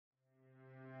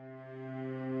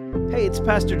Hey, it's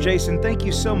Pastor Jason. Thank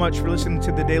you so much for listening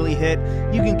to The Daily Hit.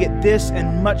 You can get this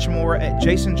and much more at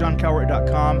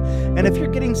jasonjohncowart.com. And if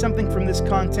you're getting something from this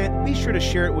content, be sure to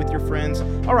share it with your friends.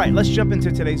 All right, let's jump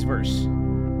into today's verse.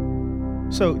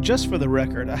 So just for the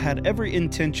record, I had every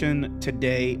intention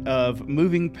today of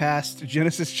moving past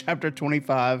Genesis chapter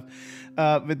 25,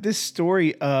 but this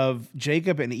story of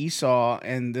Jacob and Esau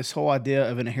and this whole idea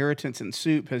of inheritance and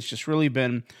soup has just really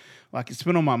been, it's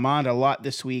been on my mind a lot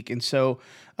this week. And so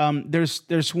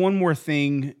there's one more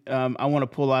thing I want to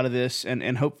pull out of this,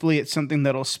 and hopefully it's something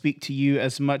that'll speak to you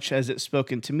as much as it's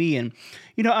spoken to me. And,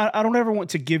 I don't ever want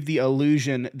to give the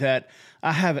illusion that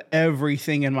I have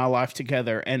everything in my life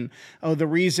together. And, the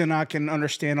reason I can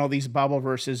understand all these Bible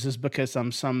verses is because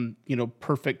I'm some,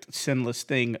 perfect, sinless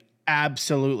thing.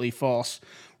 Absolutely false.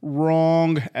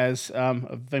 Wrong, as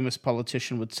a famous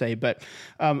politician would say, but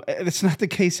it's not the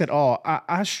case at all.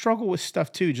 I struggle with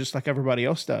stuff too, just like everybody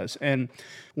else does. And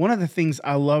one of the things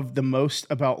I love the most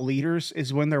about leaders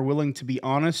is when they're willing to be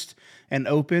honest and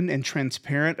open and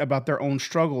transparent about their own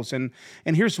struggles. And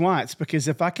here's why. It's because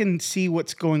if I can see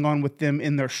what's going on with them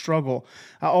in their struggle,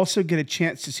 I also get a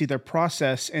chance to see their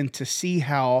process and to see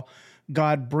how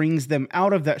God brings them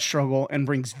out of that struggle and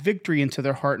brings victory into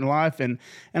their heart and life. And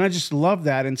I just love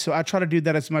that. And so I try to do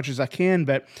that as much as I can.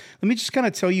 But let me just kind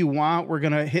of tell you why we're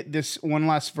going to hit this one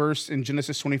last verse in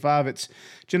Genesis 25. It's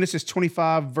Genesis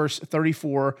 25, verse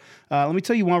 34. Let me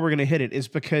tell you why we're going to hit it is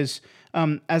because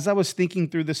as I was thinking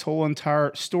through this whole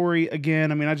entire story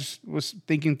again, I just was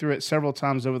thinking through it several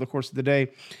times over the course of the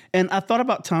day. And I thought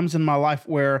about times in my life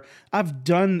where I've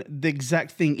done the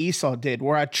exact thing Esau did,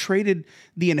 where I traded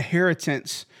the inheritance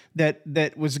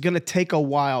that was going to take a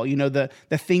while, the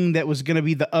thing that was going to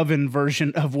be the oven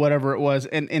version of whatever it was.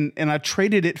 And I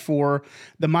traded it for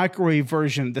the microwave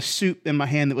version, the soup in my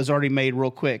hand that was already made real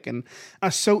quick. And I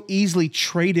so easily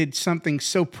traded something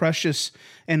so precious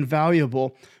and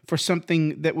valuable for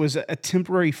something that was a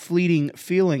temporary fleeting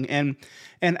feeling. And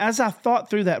as I thought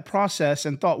through that process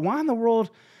and thought, why in the world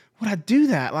would I do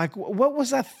that? What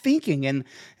was I thinking? And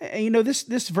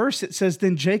this verse, it says,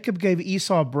 then Jacob gave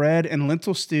Esau bread and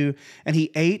lentil stew, and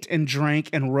he ate and drank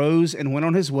and rose and went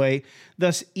on his way.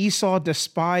 Thus Esau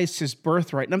despised his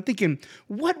birthright. And I'm thinking,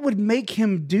 what would make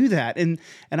him do that? And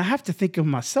I have to think of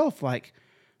myself, what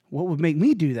would make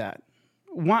me do that?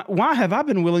 Why have I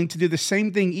been willing to do the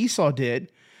same thing Esau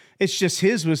did? It's just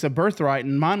his was a birthright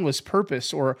and mine was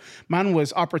purpose, or mine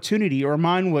was opportunity, or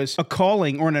mine was a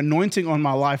calling or an anointing on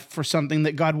my life for something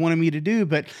that God wanted me to do.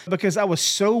 But because I was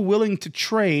so willing to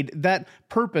trade that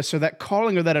purpose or that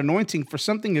calling or that anointing for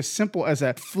something as simple as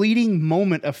a fleeting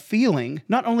moment of feeling,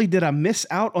 not only did I miss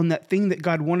out on that thing that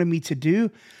God wanted me to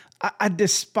do, I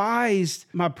despised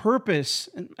my purpose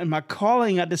and my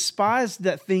calling. I despised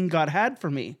that thing God had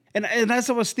for me. And as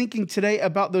I was thinking today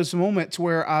about those moments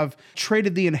where I've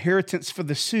traded the inheritance for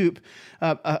the soup,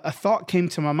 a thought came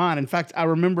to my mind. In fact, I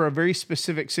remember a very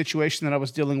specific situation that I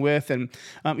was dealing with. And,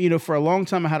 for a long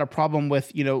time, I had a problem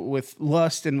with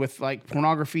lust and with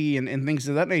pornography and things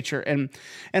of that nature. And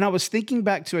I was thinking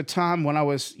back to a time when I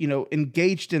was,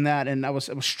 engaged in that, and I was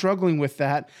struggling with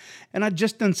that. And I'd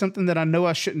just done something that I know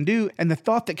I shouldn't do. And the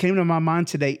thought that came to my mind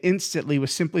today instantly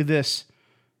was simply this: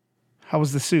 how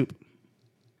was the soup?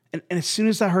 And as soon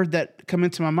as I heard that come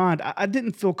into my mind, I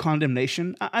didn't feel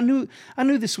condemnation. I knew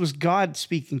this was God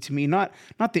speaking to me, not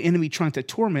the enemy trying to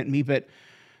torment me, but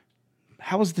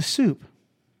how was the soup?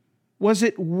 Was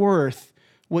it worth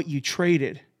what you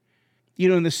traded?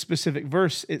 In this specific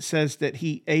verse, it says that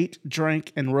he ate,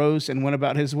 drank, and rose and went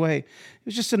about his way. It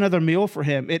was just another meal for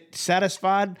him. It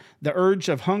satisfied the urge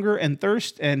of hunger and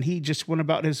thirst, and he just went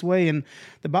about his way. And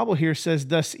the Bible here says,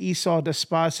 thus Esau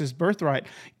despised his birthright.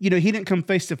 He didn't come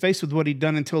face to face with what he'd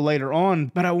done until later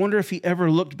on, but I wonder if he ever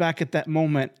looked back at that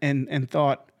moment and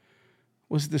thought,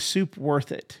 was the soup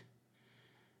worth it?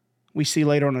 We see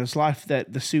later on in his life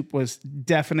that the soup was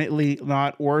definitely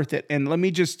not worth it. And let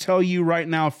me just tell you right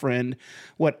now, friend,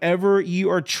 whatever you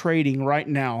are trading right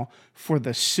now for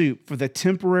the soup, for the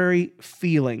temporary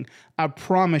feeling, I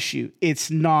promise you, it's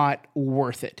not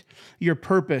worth it. Your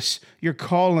purpose, your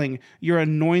calling, your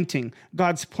anointing,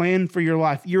 God's plan for your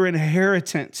life, your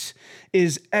inheritance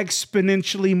is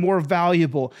exponentially more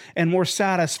valuable and more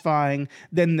satisfying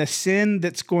than the sin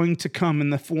that's going to come in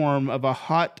the form of a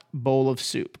hot bowl of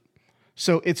soup.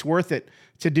 So it's worth it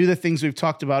to do the things we've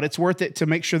talked about. It's worth it to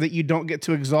make sure that you don't get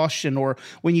to exhaustion, or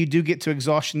when you do get to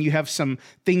exhaustion, you have some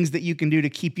things that you can do to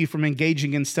keep you from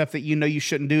engaging in stuff that you know you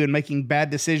shouldn't do and making bad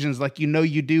decisions like you know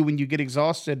you do when you get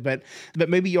exhausted. But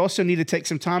maybe you also need to take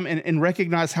some time and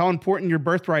recognize how important your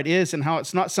birthright is and how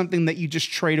it's not something that you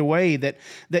just trade away, that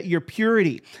your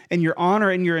purity and your honor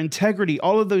and your integrity,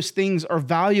 all of those things are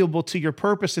valuable to your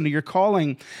purpose and to your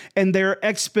calling, and they're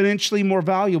exponentially more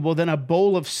valuable than a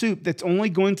bowl of soup that's only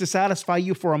going to satisfy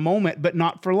you for a moment, but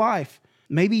not for life.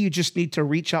 Maybe you just need to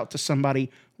reach out to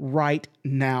somebody right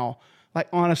now. Like,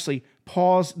 honestly,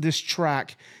 pause this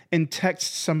track and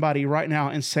text somebody right now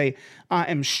and say, I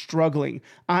am struggling.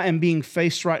 I am being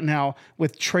faced right now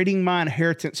with trading my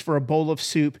inheritance for a bowl of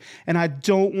soup, and I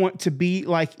don't want to be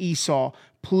like Esau.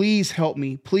 Please help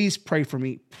me. Please pray for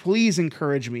me. Please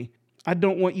encourage me. I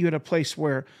don't want you at a place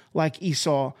where, like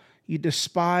Esau, you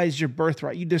despise your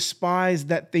birthright. You despise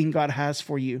that thing God has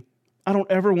for you. I don't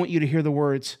ever want you to hear the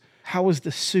words, how is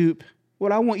the soup?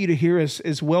 What I want you to hear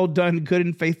is well done, good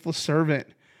and faithful servant.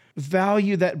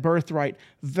 Value that birthright.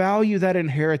 Value that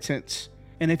inheritance.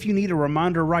 And if you need a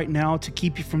reminder right now to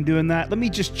keep you from doing that, let me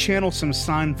just channel some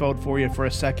Seinfeld for you for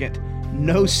a second.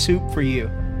 No soup for you.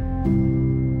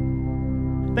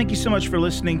 Thank you so much for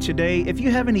listening today. If you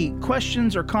have any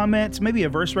questions or comments, maybe a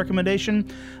verse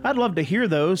recommendation, I'd love to hear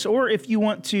those. Or if you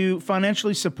want to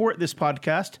financially support this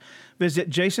podcast, visit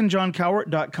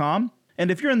jasonjohncowart.com. And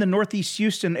if you're in the Northeast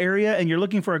Houston area and you're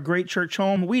looking for a great church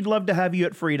home, we'd love to have you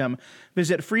at Freedom.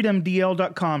 Visit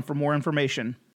freedomdl.com for more information.